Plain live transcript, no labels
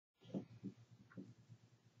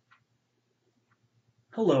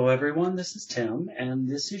Hello everyone, this is Tim, and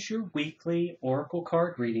this is your weekly Oracle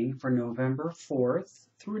card reading for November 4th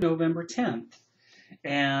through November 10th.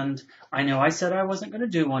 And I know I said I wasn't going to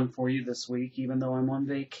do one for you this week, even though I'm on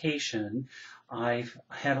vacation. I've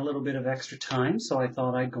had a little bit of extra time, so I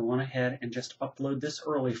thought I'd go on ahead and just upload this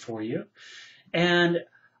early for you. And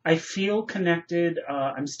I feel connected,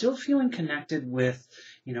 I'm still feeling connected with,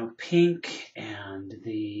 Pink and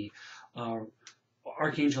the uh,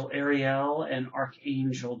 Archangel Ariel and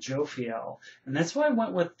Archangel Jophiel. And that's why I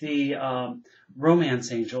went with the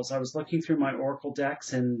Romance Angels. I was looking through my Oracle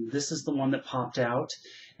decks, and this is the one that popped out.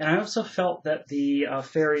 And I also felt that the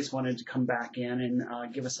Fairies wanted to come back in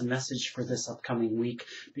and give us a message for this upcoming week,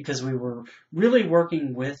 because we were really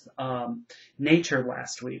working with nature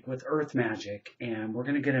last week, with Earth Magic, and we're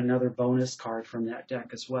going to get another bonus card from that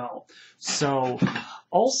deck as well. So,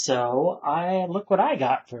 also, look what I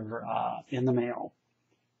got for in the mail.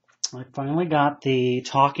 I finally got the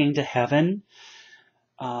Talking to Heaven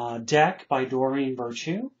deck by Doreen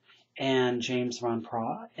Virtue and James Van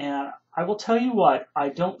Praagh. And I will tell you what, I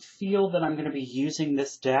don't feel that I'm going to be using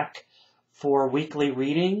this deck for weekly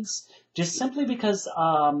readings, just simply because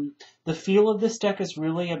the feel of this deck is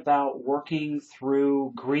really about working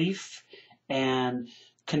through grief and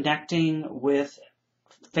connecting with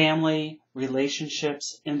family,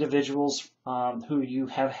 relationships, individuals who you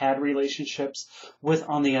have had relationships with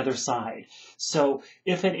on the other side. So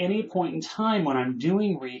if at any point in time when I'm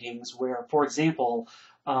doing readings where, for example,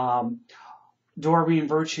 Doreen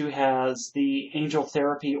Virtue has the Angel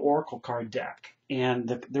Therapy Oracle card deck,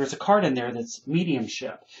 and there's a card in there that's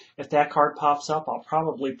mediumship. If that card pops up, I'll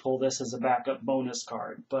probably pull this as a backup bonus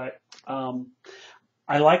card. But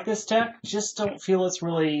I like this deck, just don't feel it's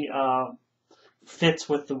really fits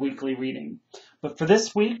with the weekly reading. But for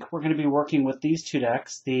this week, we're going to be working with these two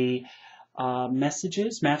decks, the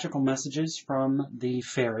magical messages from the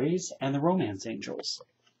Fairies and the Romance Angels.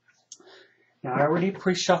 Now, I already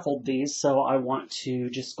pre-shuffled these, so I want to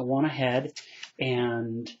just go on ahead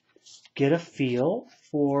and get a feel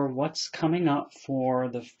for what's coming up for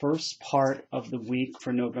the first part of the week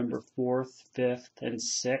for November 4th, 5th, and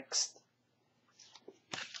 6th.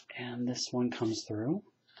 And this one comes through.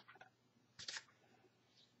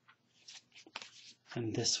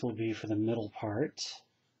 And this will be for the middle part.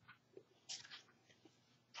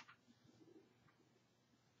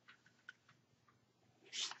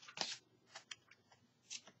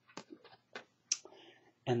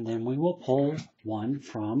 And then we will pull one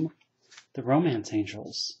from the Romance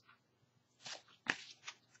Angels.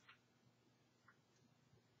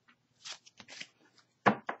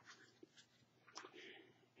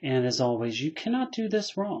 And as always, you cannot do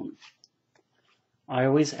this wrong. I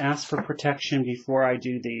always ask for protection before I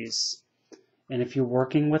do these. And if you're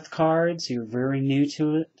working with cards, you're very new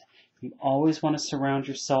to it, you always want to surround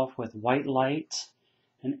yourself with white light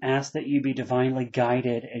and ask that you be divinely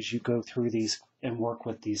guided as you go through these and work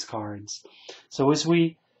with these cards. So as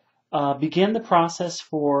we begin the process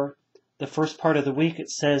for the first part of the week, it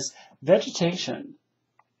says vegetation.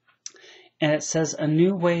 And it says a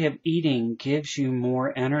new way of eating gives you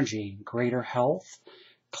more energy, greater health,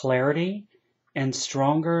 clarity, and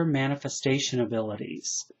stronger manifestation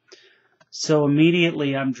abilities. So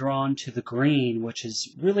immediately I'm drawn to the green, which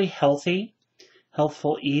is really healthy,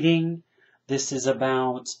 healthful eating. This is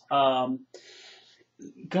about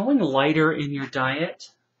going lighter in your diet.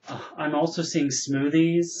 I'm also seeing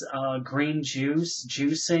smoothies, green juice,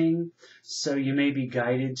 juicing. So you may be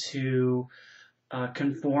guided to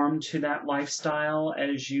conform to that lifestyle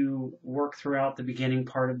as you work throughout the beginning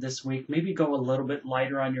part of this week. Maybe go a little bit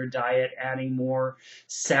lighter on your diet, adding more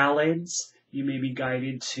salads. You may be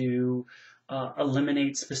guided to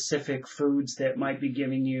eliminate specific foods that might be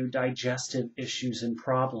giving you digestive issues and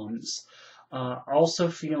problems. Also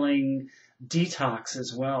feeling detox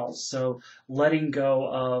as well. So letting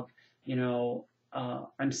go of,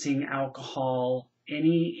 I'm seeing alcohol,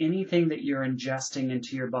 anything that you're ingesting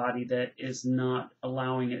into your body that is not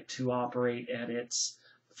allowing it to operate at its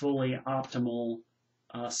fully optimal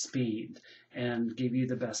speed and give you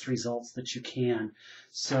the best results that you can.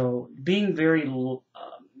 So being very,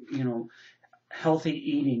 healthy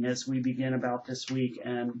eating as we begin about this week,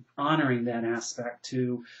 and honoring that aspect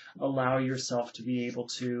to allow yourself to be able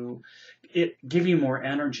to give you more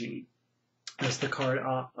energy, as the card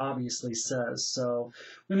obviously says. So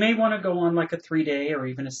we may want to go on like a 3-day or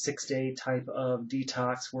even a 6-day type of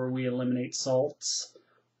detox where we eliminate salts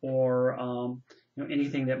or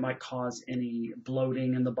anything that might cause any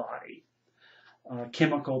bloating in the body.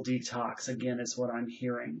 Chemical detox, again, is what I'm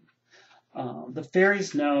hearing. The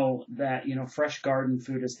fairies know that, fresh garden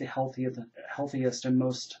food is the healthiest and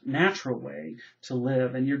most natural way to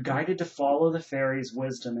live, and you're guided to follow the fairies'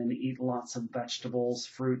 wisdom and eat lots of vegetables,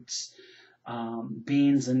 fruits,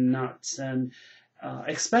 beans, and nuts, and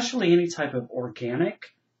especially any type of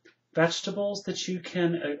organic vegetables that you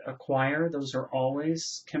can acquire. Those are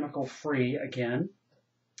always chemical free, again.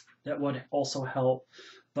 That would also help,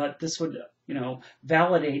 but this would,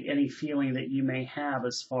 validate any feeling that you may have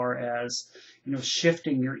as far as,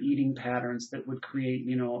 shifting your eating patterns that would create,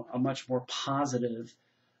 a much more positive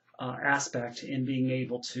aspect in being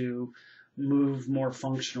able to move more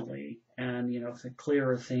functionally and,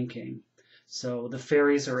 clearer thinking. So the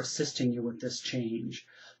fairies are assisting you with this change.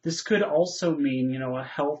 This could also mean, a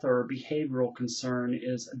health or a behavioral concern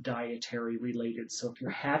is dietary related. So if you're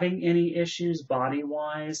having any issues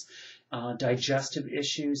body-wise, digestive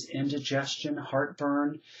issues, indigestion,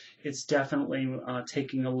 heartburn, it's definitely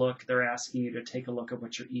taking a look. They're asking you to take a look at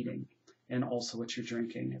what you're eating and also what you're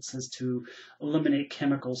drinking. It says to eliminate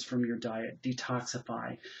chemicals from your diet,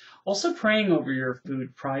 detoxify. Also praying over your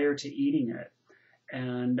food prior to eating it,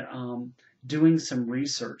 and doing some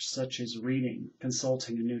research, such as reading,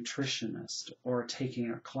 consulting a nutritionist, or taking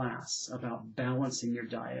a class about balancing your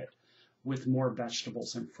diet with more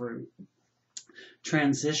vegetables and fruit.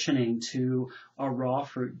 Transitioning to a raw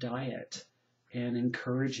fruit diet and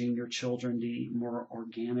encouraging your children to eat more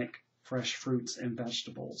organic, fresh fruits and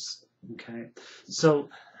vegetables. Okay, so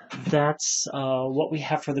that's what we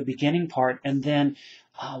have for the beginning part. And then,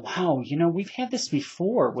 wow, we've had this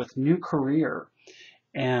before with new career.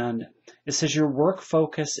 And it says your work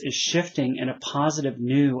focus is shifting in a positive,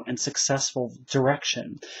 new, and successful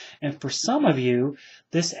direction. And for some of you,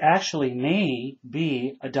 this actually may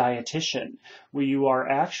be a dietitian, where you are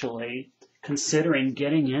actually considering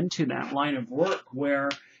getting into that line of work where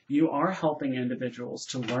you are helping individuals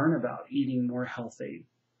to learn about eating more healthy.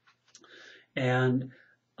 And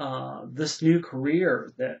this new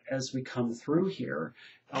career that, as we come through here,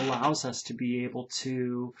 allows us to be able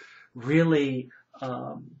to really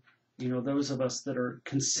those of us that are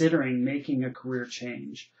considering making a career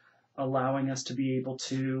change, allowing us to be able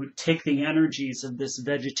to take the energies of this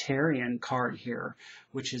vegetarian card here,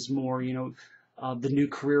 which is more, the new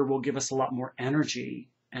career will give us a lot more energy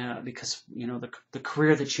because, the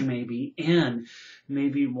career that you may be in may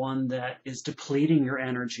be one that is depleting your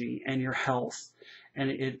energy and your health.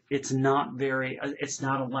 And it's not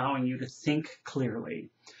allowing you to think clearly.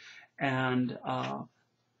 And,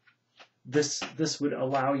 this would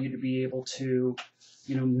allow you to be able to,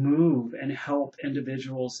 move and help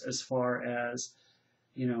individuals as far as,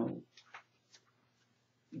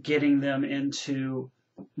 getting them into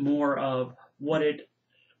more of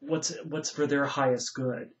what's for their highest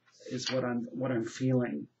good is what I'm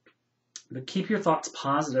feeling. But keep your thoughts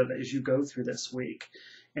positive as you go through this week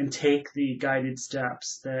and take the guided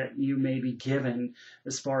steps that you may be given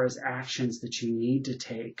as far as actions that you need to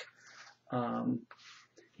take.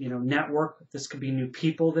 Network. This could be new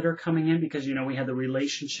people that are coming in because, we had the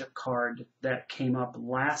relationship card that came up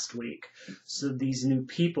last week. So these new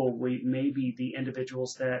people may be the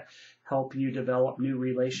individuals that help you develop new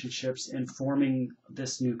relationships in forming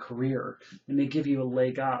this new career. They may give you a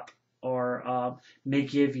leg up or may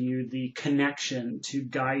give you the connection to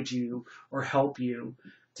guide you or help you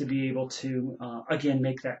to be able to, again,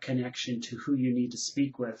 make that connection to who you need to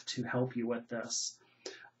speak with to help you with this.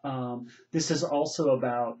 This is also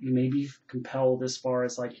about, you may be compelled as far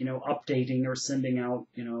as updating or sending out,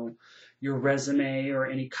 your resume or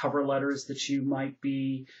any cover letters that you might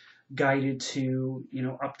be guided to,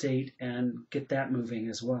 update and get that moving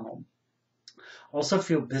as well. Also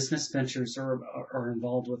feel business ventures are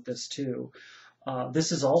involved with this too.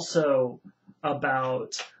 This is also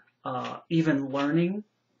about even learning.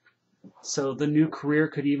 So the new career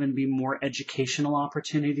could even be more educational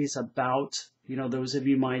opportunities about, those of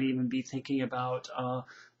you might even be thinking about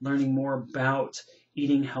learning more about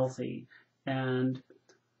eating healthy and,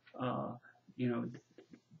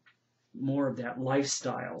 more of that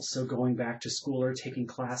lifestyle. So going back to school or taking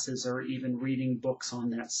classes or even reading books on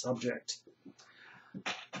that subject.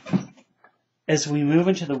 As we move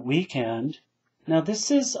into the weekend, now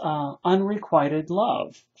this is Unrequited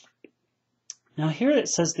Love. Now here it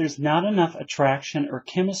says there's not enough attraction or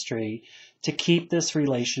chemistry to keep this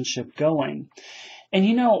relationship going. And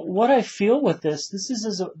what I feel with this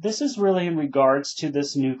is really in regards to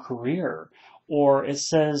this new career. Or it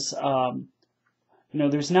says,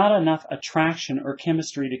 there's not enough attraction or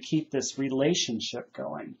chemistry to keep this relationship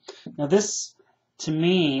going. Now this, to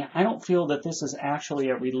me, I don't feel that this is actually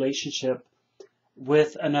a relationship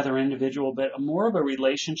with another individual, but more of a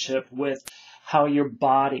relationship with how your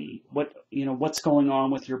body, what's going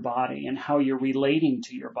on with your body and how you're relating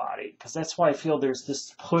to your body. Because that's why I feel there's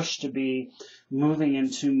this push to be moving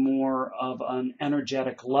into more of an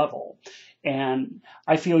energetic level. And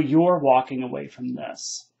I feel you're walking away from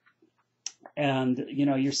this. And,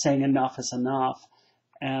 you're saying enough is enough.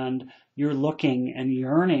 And you're looking and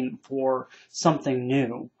yearning for something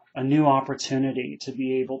new, a new opportunity to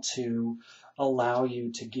be able to allow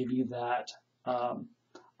you to give you that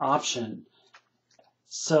option.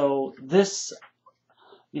 So this,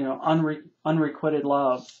 unrequited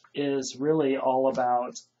love is really all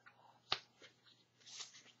about,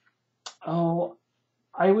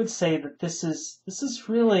 I would say that this is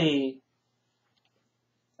really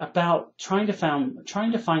about trying to find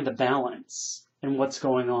the balance in what's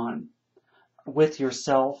going on with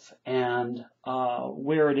yourself and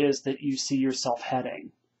where it is that you see yourself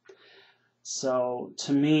heading. So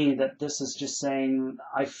to me, that this is just saying,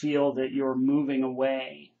 I feel that you're moving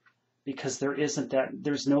away because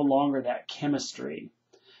there's no longer that chemistry.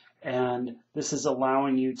 And this is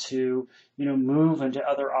allowing you to, move into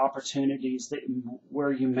other opportunities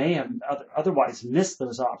where you may have otherwise missed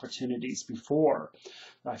those opportunities before.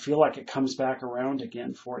 I feel like it comes back around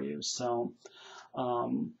again for you. So,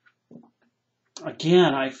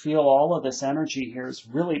 again, I feel all of this energy here is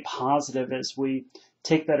really positive as we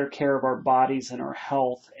take better care of our bodies and our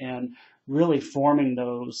health and really forming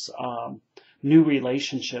those new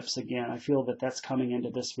relationships again. I feel that that's coming into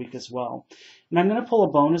this week as well. And I'm going to pull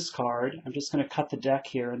a bonus card. I'm just going to cut the deck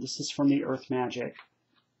here. And this is from the Earth Magic.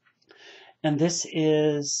 And this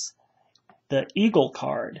is the Eagle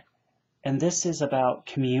card. And this is about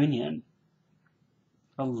communion.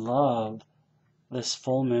 I love this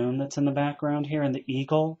full moon that's in the background here and the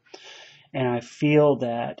eagle. And I feel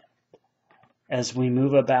that as we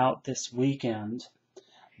move about this weekend,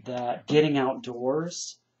 that getting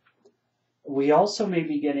outdoors, we also may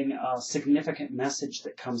be getting a significant message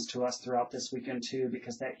that comes to us throughout this weekend too,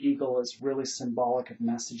 because that eagle is really symbolic of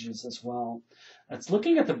messages as well. It's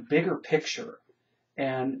looking at the bigger picture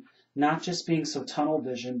and not just being so tunnel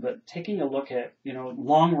vision, but taking a look at,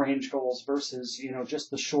 long range goals versus, just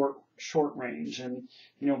the short range and,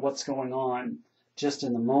 what's going on just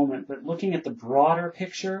in the moment, but looking at the broader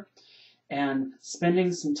picture and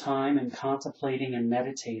spending some time and contemplating and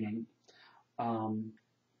meditating.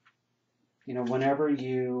 Whenever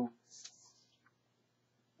you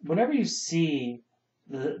see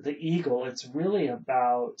the eagle, it's really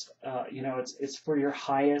about, it's for your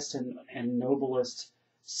highest and noblest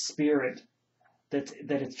spirit that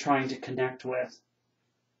it's trying to connect with.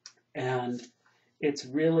 And it's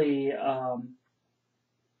really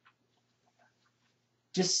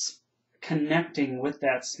just connecting with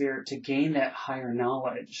that spirit to gain that higher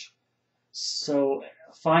knowledge. So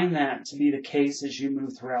find that to be the case as you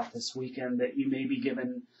move throughout this weekend, that you may be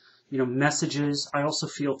given, messages. I also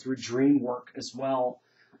feel through dream work as well.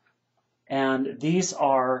 And these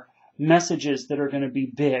are messages that are going to be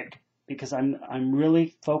big because I'm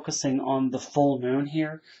really focusing on the full moon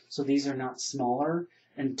here. So these are not smaller.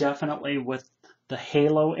 And definitely with the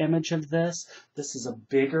halo image of this is a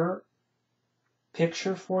bigger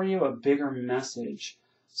picture for you, a bigger message.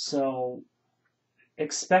 So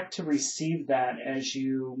expect to receive that as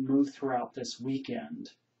you move throughout this weekend.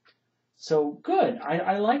 So good.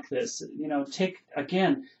 I like this.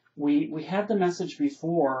 We had the message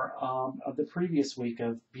before of the previous week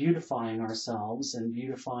of beautifying ourselves and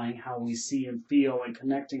beautifying how we see and feel and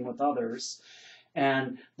connecting with others.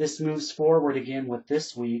 And this moves forward again with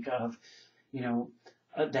this week of,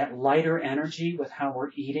 that lighter energy with how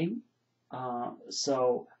we're eating.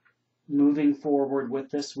 So moving forward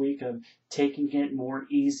with this week of taking it more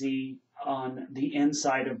easy on the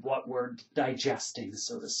inside of what we're digesting,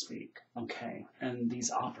 so to speak, okay, and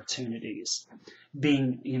these opportunities,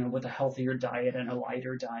 being, with a healthier diet and a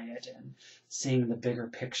lighter diet and seeing the bigger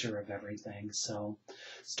picture of everything. So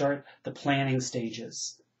start the planning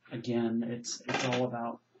stages. Again, it's all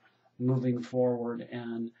about moving forward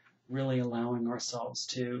and really allowing ourselves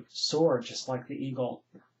to soar just like the eagle.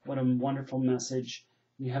 What a wonderful message.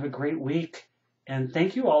 You have a great week. And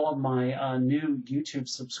thank you all of my new YouTube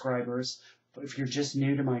subscribers. If you're just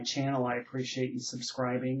new to my channel, I appreciate you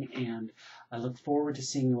subscribing, and I look forward to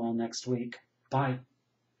seeing you all next week. Bye.